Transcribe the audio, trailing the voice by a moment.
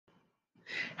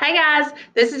Hey guys,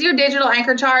 this is your digital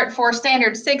anchor chart for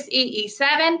standard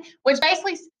 6EE7, which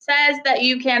basically says that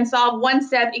you can solve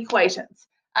one-step equations.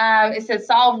 It says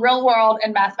solve real-world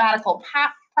and mathematical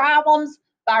problems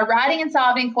by writing and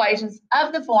solving equations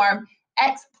of the form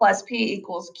x plus p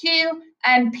equals q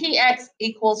and px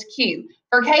equals q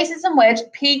for cases in which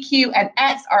p, q, and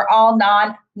x are all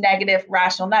non-negative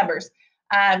rational numbers.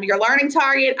 Your learning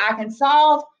target, I can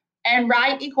solve and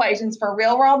write equations for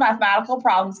real-world mathematical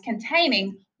problems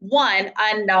containing one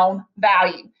unknown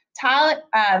value.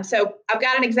 So I've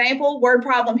got an example word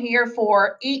problem here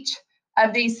for each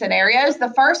of these scenarios.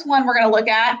 The first one we're going to look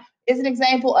at is an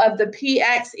example of the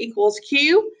px equals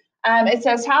q. It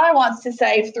says Tyler wants to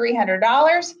save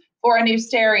 $300 for a new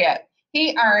stereo.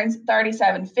 He earns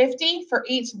 $37.50 for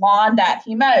each lawn that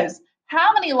he mows.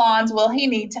 How many lawns will he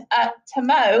need to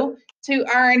mow to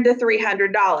earn the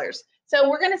 $300? So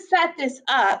we're going to set this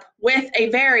up with a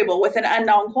variable with an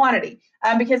unknown quantity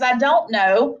because I don't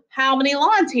know how many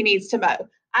lawns he needs to mow.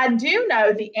 I do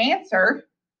know the answer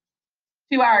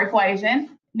to our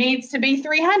equation needs to be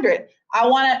 300. I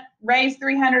want to raise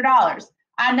 $300.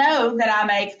 I know that I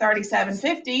make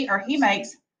 $37.50 or he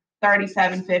makes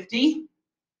 $37.50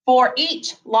 for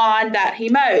each lawn that he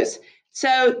mows.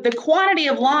 So the quantity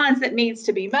of lawns that needs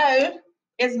to be mowed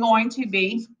is going to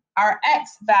be our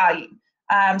x value.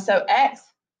 So x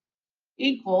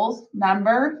equals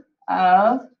number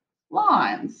of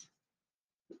lawns.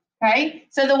 Okay,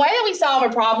 so the way that we solve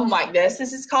a problem like this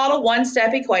is called a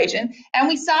one-step equation, and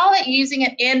we solve it using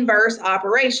an inverse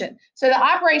operation. So the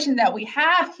operation that we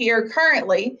have here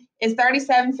currently is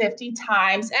 3750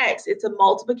 times x. It's a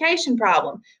multiplication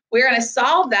problem. We're going to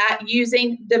solve that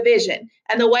using division.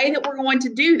 And the way that we're going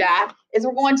to do that is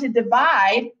we're going to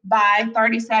divide by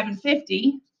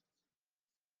 3750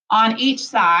 on each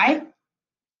side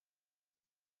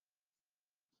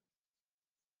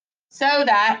so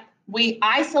that we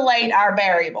isolate our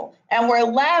variable, and we're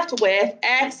left with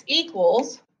x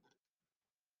equals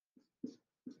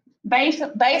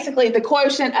basically the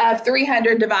quotient of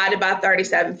 300 divided by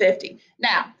 3750.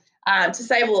 Now, to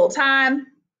save a little time,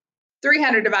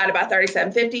 300 divided by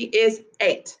 3750 is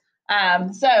 8.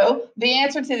 So the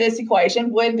answer to this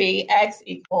equation would be x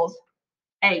equals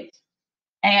 8.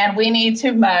 And we need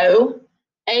to mow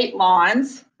 8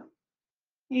 lawns.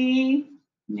 He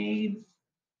needs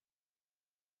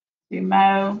to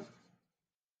mow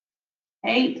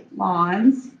 8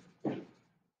 lawns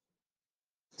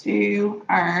to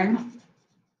earn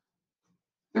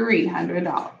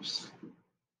 $300.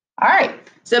 All right,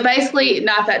 so basically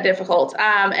not that difficult.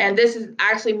 And this is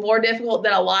actually more difficult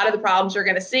than a lot of the problems you're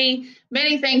going to see.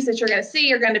 Many things that you're going to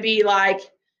see are going to be like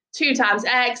 2 times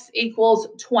x equals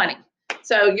 20.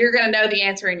 So you're going to know the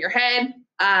answer in your head.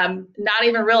 Not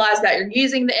even realize that you're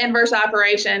using the inverse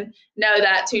operation, know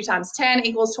that 2 times 10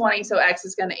 equals 20, so x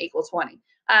is going to equal 20.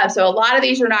 So a lot of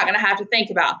these you're not going to have to think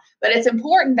about, but it's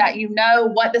important that you know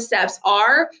what the steps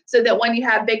are so that when you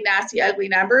have big, nasty, ugly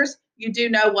numbers, you do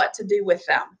know what to do with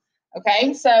them.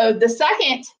 Okay, so the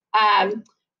second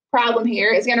problem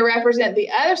here is going to represent the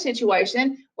other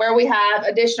situation where we have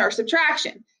addition or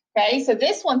subtraction. Okay, so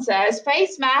this one says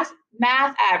face math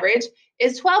average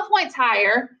is 12 points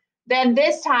higher than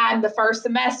this time the first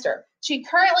semester. She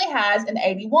currently has an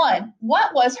 81.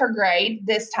 What was her grade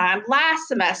this time last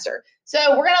semester?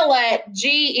 So we're going to let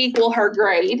G equal her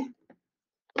grade.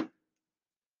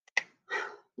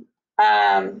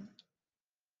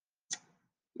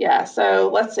 Yeah, so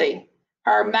let's see.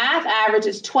 Her math average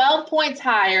is 12 points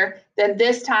higher than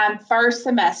this time first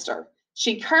semester.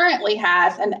 She currently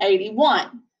has an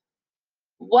 81.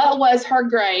 What was her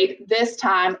grade this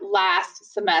time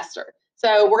last semester?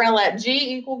 So we're going to let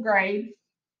G equal grade.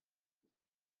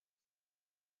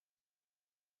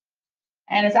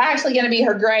 And it's actually going to be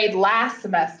her grade last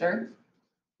semester.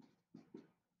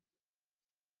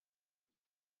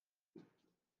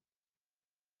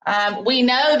 We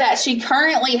know that she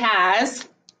currently has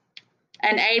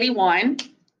an 81.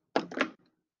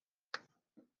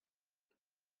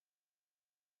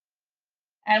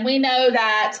 And we know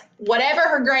that whatever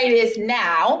her grade is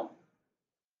now,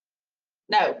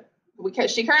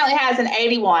 because she currently has an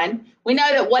 81, we know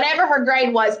that whatever her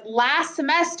grade was last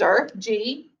semester,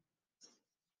 G,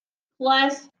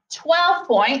 plus 12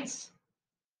 points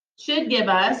should give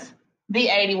us the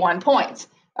 81 points.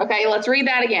 Okay, let's read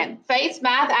that again. Face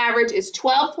math average is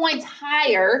 12 points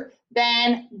higher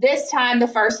than this time the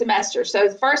first semester. So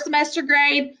the first semester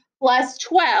grade plus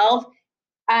 12,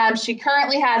 she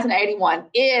currently has an 81,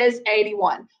 is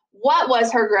 81. What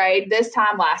was her grade this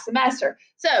time last semester?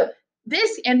 So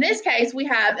in this case, we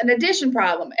have an addition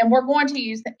problem, and we're going to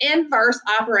use the inverse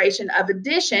operation of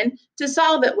addition to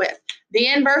solve it with. The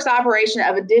inverse operation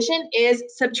of addition is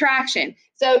subtraction.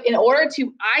 So in order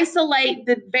to isolate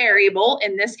the variable,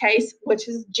 in this case, which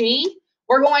is g,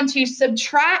 we're going to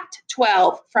subtract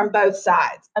 12 from both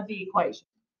sides of the equation.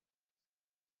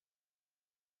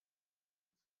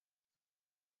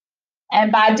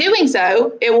 And by doing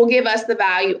so, it will give us the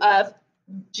value of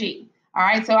g. All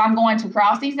right, so I'm going to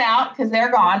cross these out because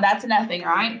they're gone. That's nothing,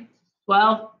 right?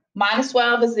 12 minus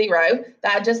 12 is 0.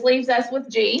 That just leaves us with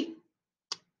g.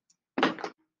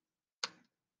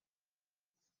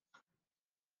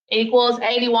 Equals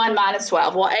 81 minus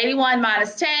 12. Well, 81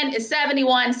 minus 10 is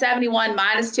 71. 71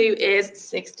 minus 2 is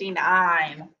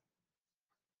 69.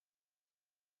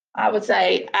 I would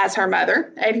say, as her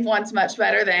mother, 81's much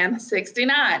better than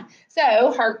 69.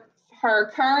 So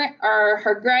her current or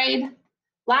her grade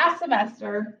last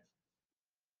semester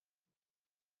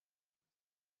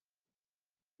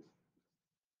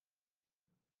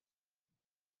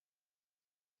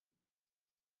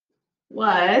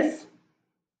was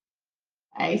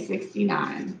a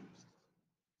 69.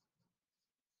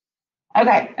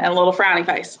 Okay, and a little frowny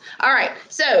face. All right,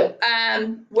 so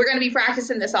we're going to be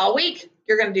practicing this all week.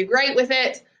 You're going to do great with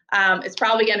it. It's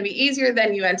probably going to be easier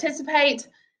than you anticipate.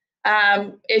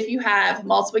 If you have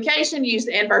multiplication, use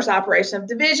the inverse operation of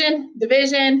division.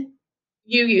 Division,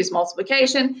 you use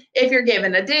multiplication. If you're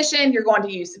given addition, you're going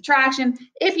to use subtraction.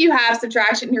 If you have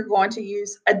subtraction, you're going to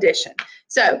use addition.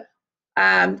 So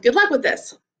good luck with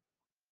this.